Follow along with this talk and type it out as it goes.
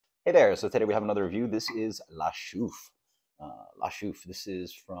Hey there, so today we have another review. This is La Chouffe. La Chouffe, this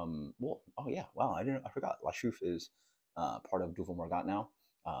is from, well, oh yeah, wow, I forgot. La Chouffe is part of Duvel Morgat now.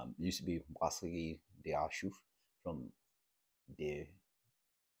 It used to be Brasserie de La Chouffe from de,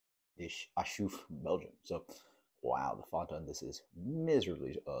 La Chouffe, Belgium. So, wow, the font on this is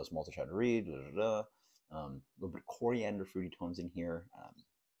miserably small to try to read. A little bit of coriander, fruity tones in here.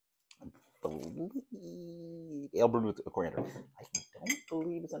 I believe ale brewed with coriander. I don't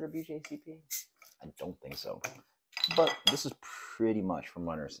believe it's under BJCP. I don't think so. But this is pretty much from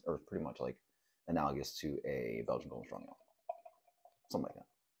runners, or pretty much like analogous to a Belgian Golden Strong Ale. Something like that.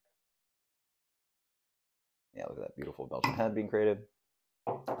 Yeah, look at that beautiful Belgian head being created.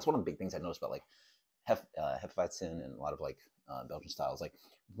 That's one of the big things I noticed about like Hefeweizen and a lot of like Belgian styles. Like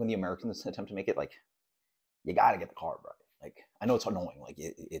when the Americans attempt to make it, like you got to get the carb right. Like I know it's annoying. Like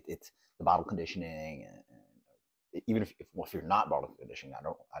it's the bottle conditioning, and even if you're not bottle conditioning, I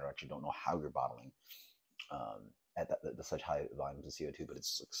actually don't know how you're bottling at the such high volumes of CO2, but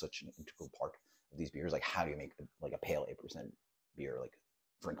it's like such an integral part of these beers. Like how do you make like a pale 8% beer like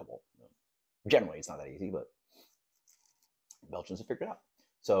drinkable? Generally, it's not that easy, but Belgians have figured it out.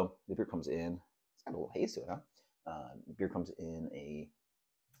 So the beer comes in. It's got a little haze to it, huh? Beer comes in a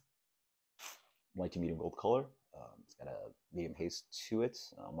light to medium gold color. It's got a medium haze to it.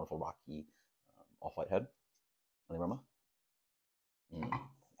 Wonderful rocky off-white head on the aroma. I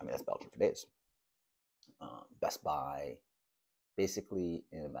mean, that's Belgian for days. Best Buy, basically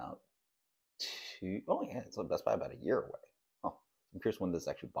in about oh yeah, it's Best Buy about a year away. Oh, I'm curious when this is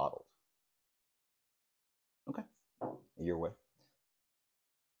actually bottled. Okay, a year away.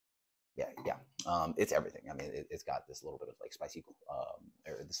 Yeah. It's everything. I mean, it's got this little bit of like spicy,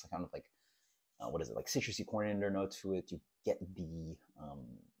 or this kind of like what is it, like citrusy coriander note to it. You get the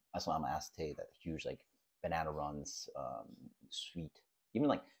Islam acetate, that huge like banana runs, sweet, even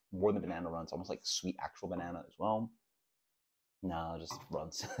like more than banana runs, almost like sweet actual banana as well. No, just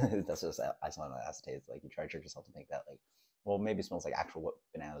runs. That's just Islam acetate. It's like you try to trick yourself to think that like, well, maybe it smells like actual what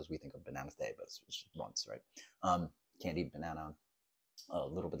bananas we think of bananas today, but it's just runs, right? Candied banana, a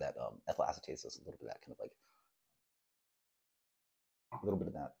little bit of that ethyl acetate, so it's a little bit of that kind of like a little bit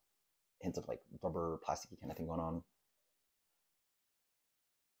of that hints of like rubber, plasticky kind of thing going on.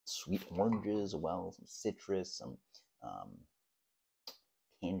 Sweet oranges as well, some citrus, some um,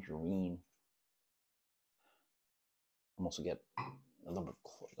 tangerine. I also get a little bit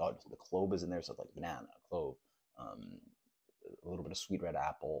of the clove is in there, so it's like banana, clove, a little bit of sweet red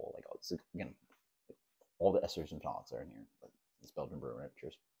apple. Like again, all the esters and phthalates are in here. But it's Belgian brew, right?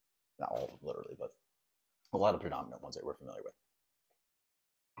 Cheers. Not all of them, literally, but a lot of predominant ones that we're familiar with.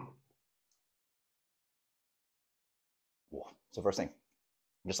 So first thing,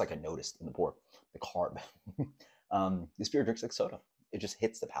 just like I noticed in the pour, the carb. This beer drinks like soda. It just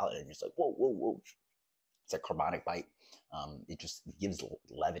hits the palate and you're just like, whoa, whoa, whoa. It's a carbonic bite. It just gives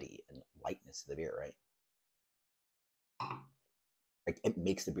levity and lightness to the beer, right? Like it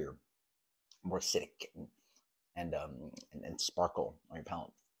makes the beer more acidic and sparkle on your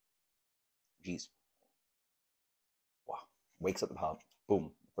palate. Jeez, wow! Wakes up the palate.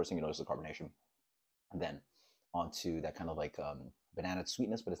 Boom! First thing you notice is the carbonation, and then onto that kind of like banana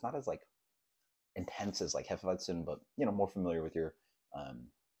sweetness, but it's not as like intense as like Hefeweizen, but you know more familiar with your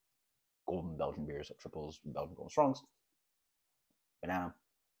golden Belgian beers, like triples, Belgian golden strongs, banana,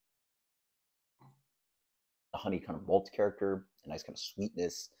 a honey kind of malt character, a nice kind of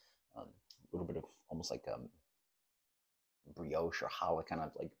sweetness, a little bit of almost like brioche or challah kind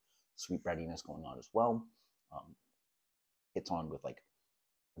of like sweet breadiness going on as well. Hits on with like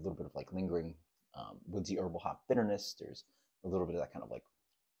a little bit of like lingering woodsy herbal hop bitterness. There's a little bit of that kind of like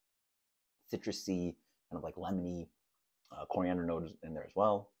citrusy, kind of like lemony coriander notes in there as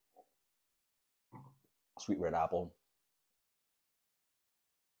well. Sweet red apple,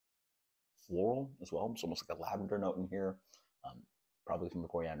 floral as well. It's almost like a lavender note in here, probably from the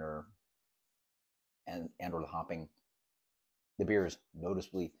coriander and or the hopping. The beer is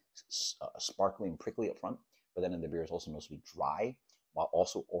noticeably sparkly and prickly up front, but then in the beer is also noticeably dry, while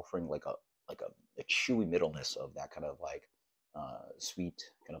also offering like a chewy middleness of that kind of like sweet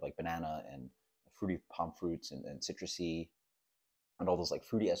kind of like banana and fruity palm fruits and citrusy and all those like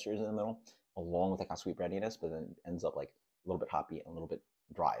fruity esters in the middle, along with that kind of sweet breadiness, but then ends up like a little bit hoppy and a little bit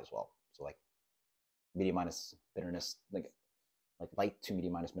dry as well. So like medium minus bitterness, like light to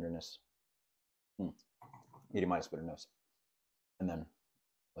medium minus bitterness, medium minus bitterness, and then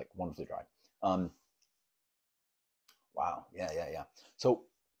like wonderfully dry. Wow, yeah. So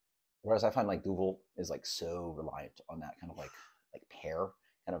whereas I find like Duvel is like so reliant on that kind of like pear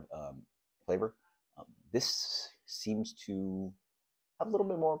kind of flavor, this seems to have a little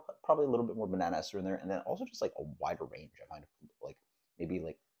bit more, probably a little bit more banana ester in there, and then also just like a wider range. I find like maybe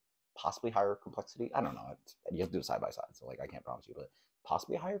like possibly higher complexity. I don't know. You have to do it side by side, so like I can't promise you, but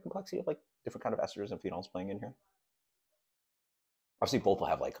possibly a higher complexity of like different kind of esters and phenols playing in here. Obviously, both will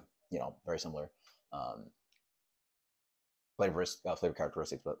have like very similar um, flavor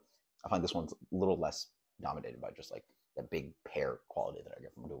characteristics, but I find this one's a little less dominated by just like the big pear quality that I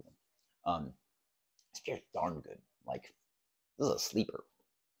get from Dougal. This beer's darn good. Like this is a sleeper.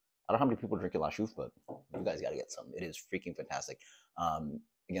 I don't know how many people drink La Chouffe, but you guys got to get some. It is freaking fantastic.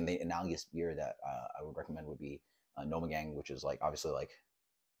 Again, the analogous beer that I would recommend would be Nomagang, which is like obviously like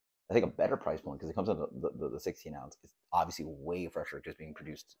I think a better price point because it comes in the 16 ounce. It's obviously way fresher, just being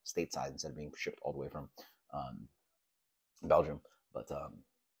produced stateside instead of being shipped all the way from um, Belgium. But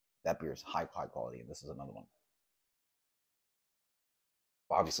that beer is high quality, and this is another one.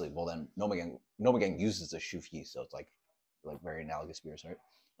 Obviously, well then Nomagang uses the Chouffe yeast, so it's like very analogous beers, right?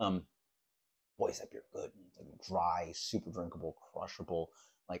 Boy, is that beer good. It's like dry, super drinkable, crushable.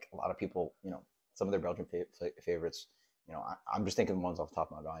 Like a lot of people, some of their Belgian favorites. I'm just thinking ones off the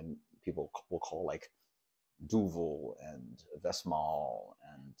top of my mind. People will call like Duvel and Vesmal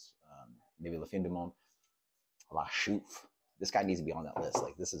and maybe Le Fin du Monde, La Chouffe. This guy needs to be on that list.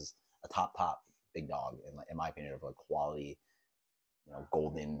 Like this is a top big dog in my opinion of like quality.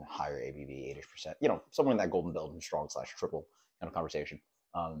 Golden higher ABV, 80%. Somewhere in that golden Belgian strong / triple kind of conversation.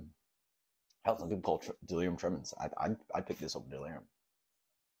 Hell, some people call delirium tremens. I'd pick this over delirium.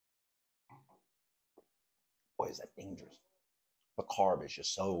 Boy, is that dangerous. The carb is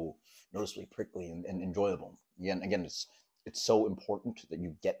just so noticeably prickly and enjoyable. Again, it's so important that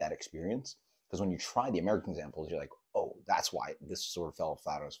you get that experience because when you try the American examples, you're like, oh, that's why this sort of fell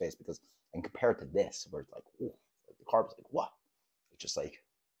flat on his face because and compare it to this where it's like, oh, like the carb is like what? It's just like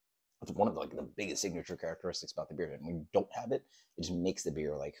it's one of the biggest signature characteristics about the beer. And when you don't have it, it just makes the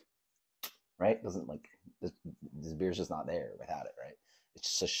beer like right? Doesn't like this beer's just not there without it, right? It's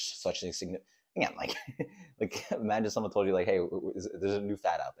such a significant. Again, like like imagine someone told you like, hey, there's a new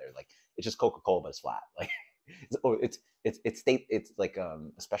fat out there. Like it's just Coca-Cola, but it's flat. Like it's like a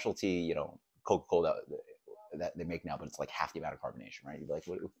specialty, Coca-Cola that they make now, but it's like half the amount of carbonation, right? You'd be like,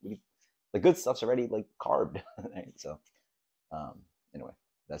 what the good stuff's already like carved, right? So anyway,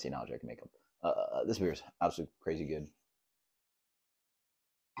 that's the analogy I can make up. This beer is absolutely crazy good.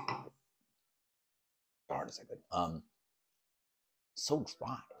 Darn, is that good? So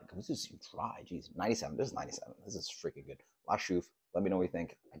dry. Like, this is dry. Jeez, 97. This is 97. This is freaking good. La Chouffe. Let me know what you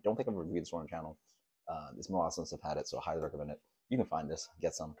think. I don't think I've reviewed this one on the channel. It's been a while since I've had it, so I highly recommend it. You can find this.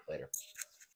 Get some later.